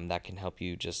that can help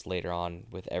you just later on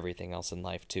with everything else in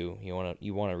life too. You want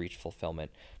to reach fulfillment,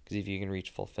 because if you can reach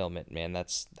fulfillment, man,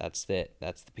 that's it.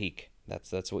 That's the peak.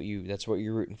 That's what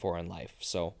you're rooting for in life.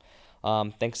 So,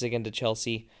 thanks again to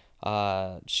Chelsea.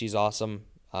 She's awesome.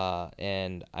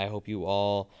 And I hope you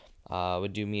all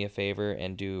would do me a favor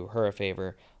and do her a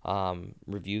favor.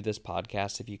 Review this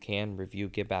podcast if you can.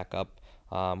 Get back up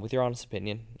with your honest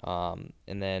opinion. And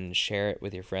then share it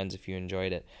with your friends if you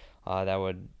enjoyed it. That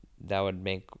would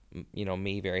make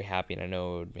me very happy, and I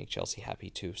know it would make Chelsea happy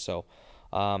too. So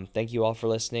thank you all for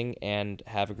listening, and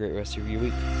have a great rest of your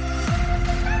week.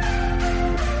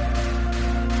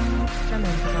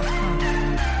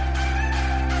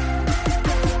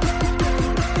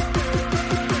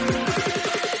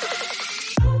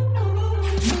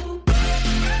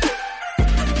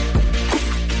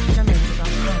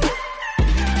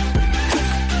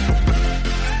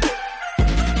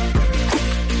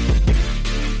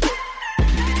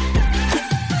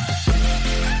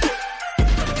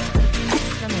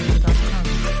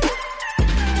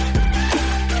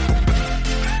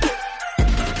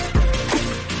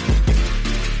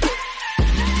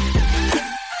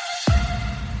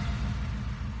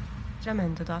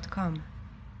 jamendo.com.